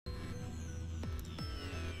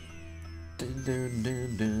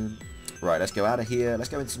Right, let's go out of here. Let's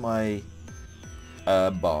go into my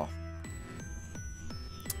bar.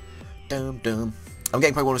 I'm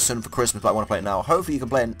getting Pokemon soon for Christmas, but I want to play it now. Hopefully you can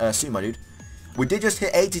play it soon, my dude. We did just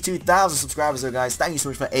hit 82,000 subscribers though, guys. Thank you so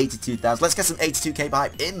much for 82,000. Let's get some 82k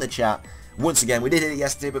hype in the chat. Once again, we did hit it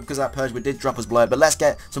yesterday, but because of that purge, we did drop us blood. But let's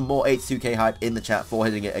get some more 82k hype in the chat for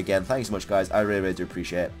hitting it again. Thank you so much, guys. I really, really do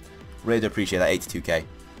appreciate it. Really do appreciate that 82k.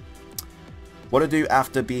 What do I do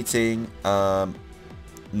after beating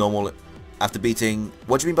normal? After beating,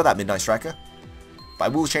 what do you mean by that, Midnight Striker? But I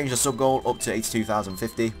will change the sub goal up to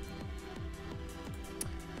 82,050.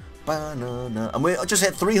 And we just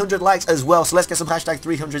hit 300 likes as well, so let's get some hashtag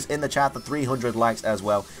 300s in the chat for 300 likes as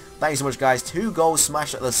well. Thank you so much, guys. 2 goals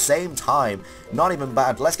smashed at the same time. Not even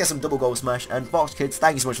bad. Let's get some double goals smashed. And Fox Kids,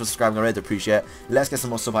 thank you so much for subscribing. I really appreciate it. Let's get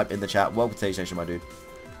some more sub hype in the chat. Welcome to HDvee, my dude.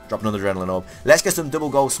 Drop another adrenaline orb. Let's get some double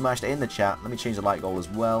goals smashed in the chat. Let me change the light goal as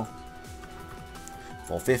well.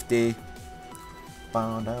 450.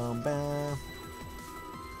 5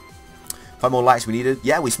 more likes we needed.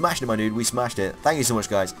 Yeah, we smashed it, my dude. We smashed it. Thank you so much,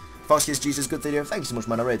 guys. Fox Kids, Jesus, good video. Thank you so much,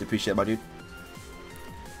 man. I really appreciate it, my dude.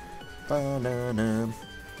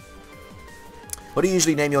 What do you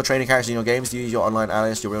usually name your training characters in your games? Do you use your online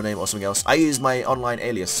alias, your real name, or something else? I use my online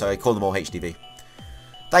alias, so I call them all HDvee.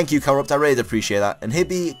 Thank you, Corrupt. I really appreciate that. And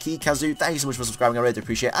Hibby, Kikazu, thank you so much for subscribing. I really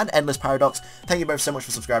appreciate it. And Endless Paradox, thank you both so much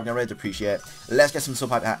for subscribing. I really appreciate it. Let's get some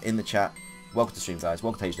sub hype in the chat. Welcome to the stream, guys.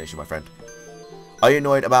 Welcome to HDvee, my friend. Are you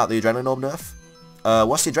annoyed about the Adrenaline Orb nerf?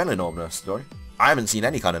 What's the Adrenaline Orb nerf story? I haven't seen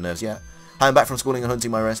any kind of nerfs yet. I'm back from schooling and hunting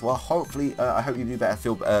my rest. Well, hopefully, I hope you do better,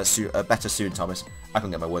 feel better soon, Thomas. I can't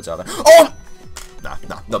get my words out there. Oh! Nah,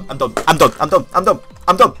 I'm done.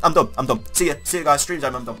 I'm done. See ya, guys. Stream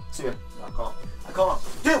time. I'm done. See ya. No,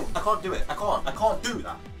 I can't do it. I can't do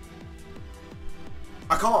that.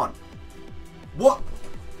 I can't. What?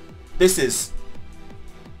 This is.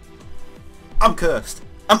 I'm cursed.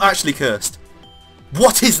 I'm actually cursed.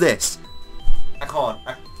 What is this? I can't.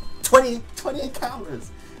 20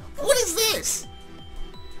 encounters. What is this?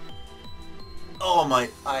 Oh my,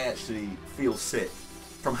 I actually feel sick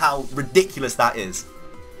from how ridiculous that is.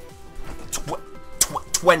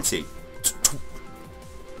 20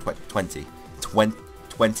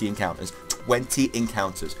 encounters. 20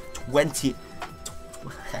 encounters. 20.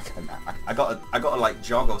 I gotta like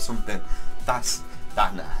jog or something. That's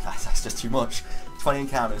just too much. 20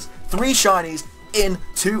 encounters. 3 shinies in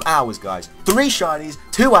 2 hours, guys. 3 shinies,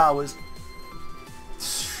 2 hours.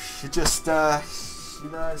 You just,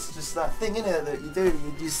 you know, it's just that thing in it that you do.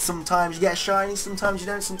 Sometimes you get shiny, sometimes you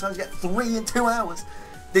don't. Sometimes you get 3 in 2 hours.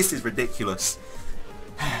 This is ridiculous.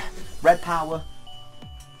 Red power.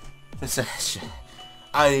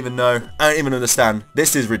 I don't even know. I don't even understand.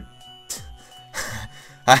 This is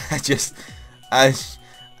I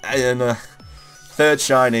don't know. 3rd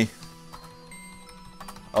shiny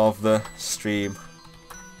of the stream.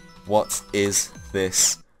 What is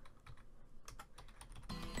this?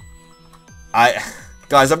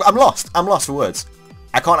 Guys, I'm lost. I'm lost for words.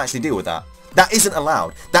 I can't actually deal with that. That isn't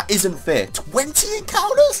allowed. That isn't fair. 20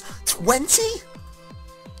 encounters? 20?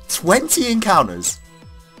 20 encounters.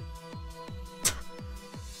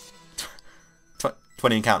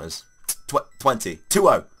 20 encounters. 20.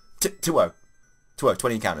 2-0. 2-0. 2-0.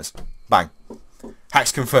 20 encounters. Bang.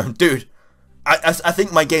 Hacks confirmed. Dude, I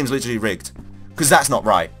think my game's literally rigged. Because that's not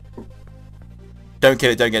right. Don't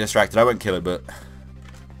kill it. Don't get distracted. I won't kill it, but...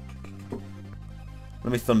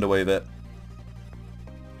 Let me thunder wave it.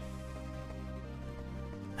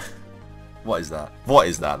 What is that? What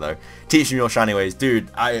is that, though? Teach me your shiny ways. Dude,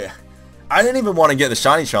 I didn't even want to get the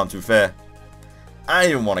shiny charm, to be fair. I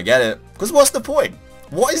didn't even want to get it. Because what's the point?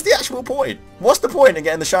 What is the actual point? What's the point of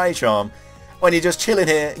getting the shiny charm when you're just chilling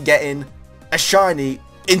here getting a shiny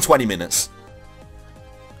in 20 minutes?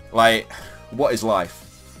 Like, what is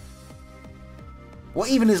life? What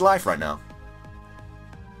even is life right now?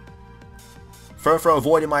 FURFROU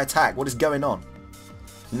avoiding my attack. What is going on?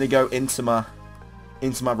 Let me go into my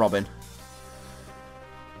Robin.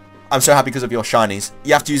 I'm so happy because of your shinies.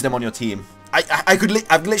 You have to use them on your team. I've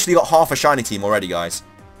literally got half a shiny team already, guys.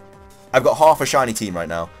 I've got half a shiny team right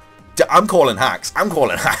now. I'm calling hacks. I'm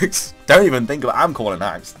calling hacks. Don't even think about it. I'm calling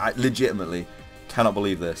hacks. I legitimately cannot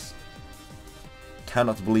believe this.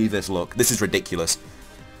 Cannot believe this. Look, this is ridiculous.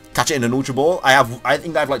 Catch it in an Ultra Ball. I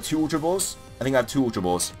think I have like 2 Ultra Balls. I think I have 2 Ultra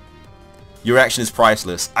Balls. Your reaction is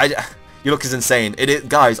priceless. Your look is insane.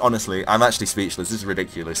 Guys, honestly, I'm actually speechless. This is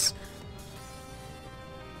ridiculous.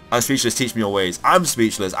 I'm speechless. Teach me your ways. I'm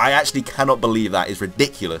speechless. I actually cannot believe that is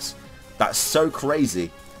ridiculous. That's so crazy.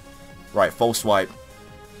 Right, false swipe.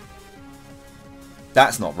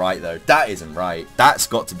 That's not right though. That isn't right. That's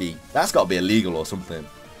got to be illegal or something.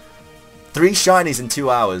 3 shinies in 2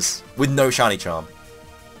 hours with no shiny charm.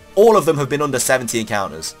 All of them have been under 70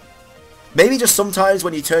 encounters. Maybe just sometimes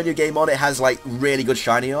when you turn your game on, it has like really good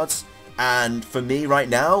shiny odds. And for me right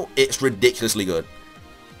now, it's ridiculously good.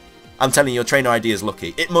 I'm telling you, your trainer ID is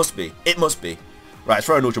lucky. It must be. It must be. Right, let's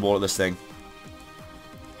throw an Ultra Ball at this thing.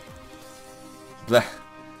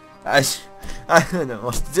 I don't know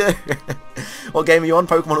what to do. What game are you on?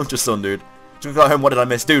 Pokemon Ultra Sun, dude. Just got home, what did I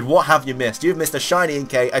miss? Dude, what have you missed? You've missed a shiny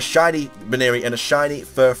Inkay, a shiny Baneri, and a shiny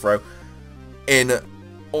FURFROU in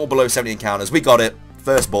all below 70 encounters. We got it.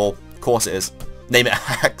 First ball. Of course it is. Name it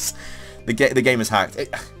hacks. The game is hacked.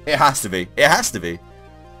 It has to be. It has to be.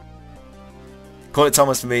 Call it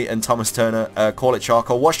Thomas for me and Thomas Turner. Call it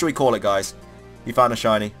Charcoal. What should we call it, guys? You found a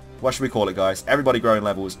shiny. What should we call it, guys? Everybody growing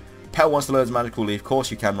levels. Pell wants to learn Magical Leaf. Of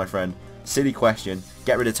course you can, my friend. Silly question.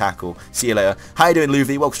 Get rid of Tackle. See you later. How you doing,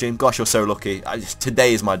 Luvi? Welcome stream. Gosh, you're so lucky.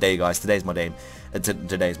 Today is my day, guys. Today's my day.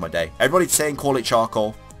 Today's my day. Everybody's saying call it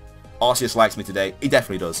Charcoal. Arceus likes me today. He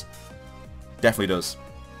definitely does. Definitely does.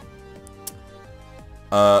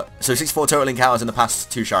 So 64 total encounters in the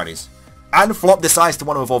past 2 shinies. And Flop decides to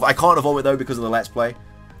want to evolve. I can't evolve it though because of the Let's Play.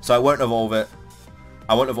 So I won't evolve it.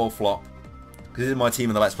 I won't evolve Flop. Because he's in my team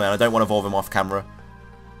in the Let's Play and I don't want to evolve him off camera.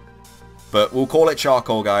 But we'll call it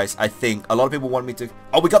Charcoal, guys. I think a lot of people want me to...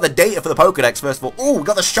 Oh, we got the data for the Pokedex, first of all. Oh, we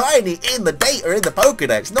got the shiny in the data in the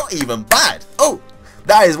Pokedex. Not even bad. Oh,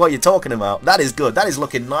 that is what you're talking about. That is good. That is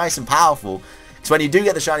looking nice and powerful. Because when you do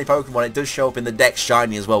get the shiny Pokemon, it does show up in the Dex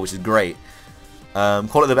shiny as well, which is great.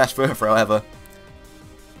 Call it the best FURFROU ever.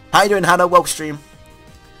 How you doing, Hannah? Welcome stream.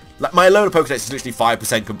 Like, my load of Pokedex is literally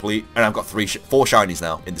 5% complete, and I've got 4 shinies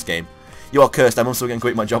now in this game. You are cursed. I'm also going to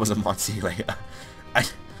quit my job as a mod. See you later. I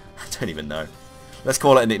don't even know. Let's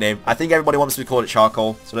call it a nickname. I think everybody wants me to call it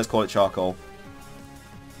Charcoal, so let's call it Charcoal.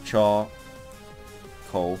 Charcoal.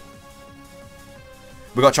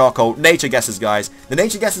 We got Charcoal. Nature guesses, guys. The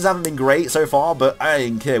nature guesses haven't been great so far, but I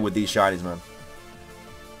didn't care with these shinies, man.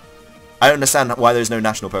 I don't understand why there's no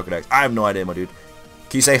national Pokedex. I have no idea, my dude.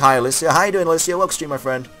 Can you say hi, Alicia? How you doing, Alicia? Welcome stream, my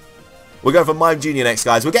friend. We're going for Mime Jr. next,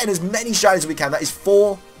 guys. We're getting as many shinies as we can. That is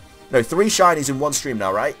 3 shinies in one stream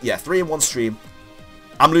now, right? Yeah, 3 in one stream.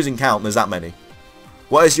 I'm losing count. There's that many.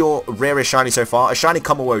 What is your rarest shiny so far? A shiny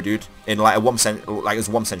Kumawo, dude. In like a 1%, like it's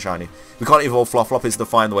 1% shiny. We can't evolve Flop. Flop is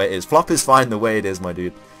fine the way it is. Flop is fine the way it is, my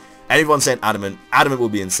dude. Everyone's saying Adamant. Adamant will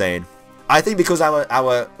be insane. I think because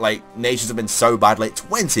our like natures have been so bad, like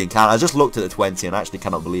 20 encounters. I just looked at the 20 and I actually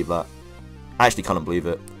cannot believe that. I actually cannot believe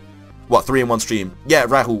it. What, 3 in one stream? Yeah,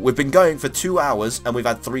 Rahul, we've been going for 2 hours and we've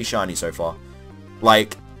had 3 shinies so far.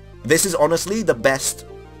 Like, this is honestly the best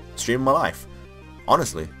stream of my life.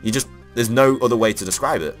 Honestly, there's no other way to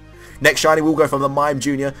describe it. Next shiny will go from the Mime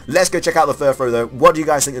Jr. Let's go check out the FURFROU though. What do you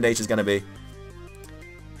guys think the nature's going to be?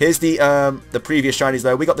 Here's the previous shinies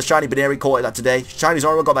though. We got the shiny Baneri, caught that today. Shiny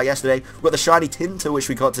Zoro, got that yesterday. We got the shiny Tinta, which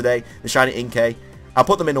we got today. The shiny Inkay. I'll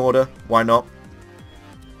put them in order. Why not?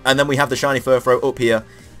 And then we have the shiny FURFROU up here.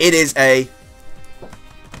 It is a...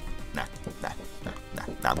 Nah,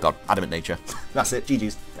 I'm gone. Adamant nature. That's it.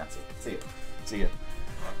 GG's. That's it. See ya. See ya.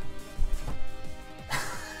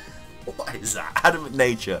 What is that? Adamant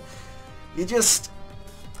nature. You just...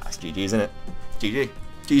 That's GG's, isn't it? GG.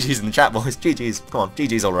 GG's in the chat, boys. GG's. Come on.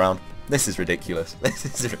 GG's all around. This is ridiculous. This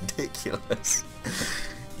is ridiculous.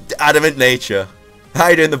 Adamant nature. How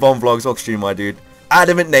you doing, the Bomb Vlogs? Welcome stream, my dude.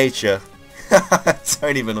 Adamant nature. I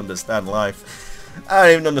don't even understand life. I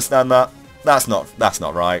don't even understand that. That's not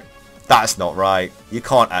right. That's not right. You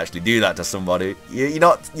can't actually do that to somebody. You're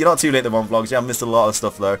not too late, the Bomb Vlogs. Yeah, I missed a lot of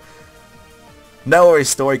stuff though. No worries,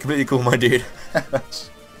 story. Completely cool, my dude.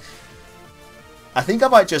 I think I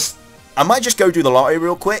might just go do the lottery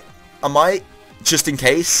real quick. I might, just in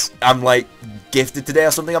case I'm like gifted today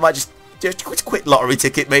or something. I might just quit lottery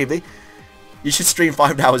ticket maybe. You should stream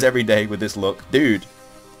 5 hours every day with this look, dude.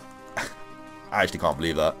 I actually can't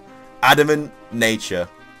believe that. Adamant nature,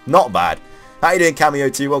 not bad. How you doing, Cameo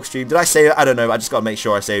 2? Welcome stream. Did I save it? I don't know. I just gotta make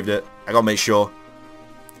sure I saved it. I gotta make sure.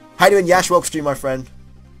 How you doing, Yash? Welcome stream, my friend.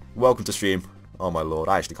 Welcome to stream. Oh my lord,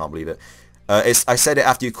 I actually can't believe it. I said it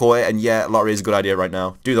after you caught it, and yeah, lottery is a good idea right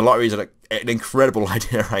now. Dude, the lottery is an incredible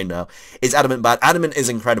idea right now. Is Adamant bad? Adamant is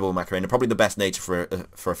incredible, Macarena. Probably the best nature for a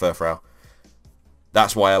FURFROU.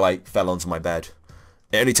 That's why I like fell onto my bed.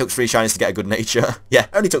 It only took 3 shinies to get a good nature. Yeah,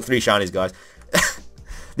 only took 3 shinies, guys.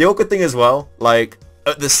 The awkward thing as well, like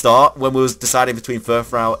at the start when we was deciding between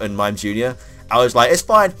FURFROU and Mime Jr., I was like, it's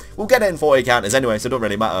fine. We'll get it in 40 encounters anyway, so it don't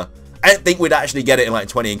really matter. I didn't think we'd actually get it in like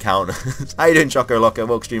 20 encounters. How you doing, Choco Locker?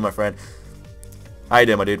 Welcome stream, my friend. How you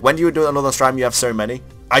doing, my dude? When do you do another stream? You have so many.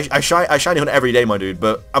 I shiny hunt every day, my dude,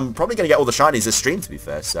 but I'm probably going to get all the shinies this stream, to be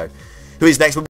fair. So, who is next?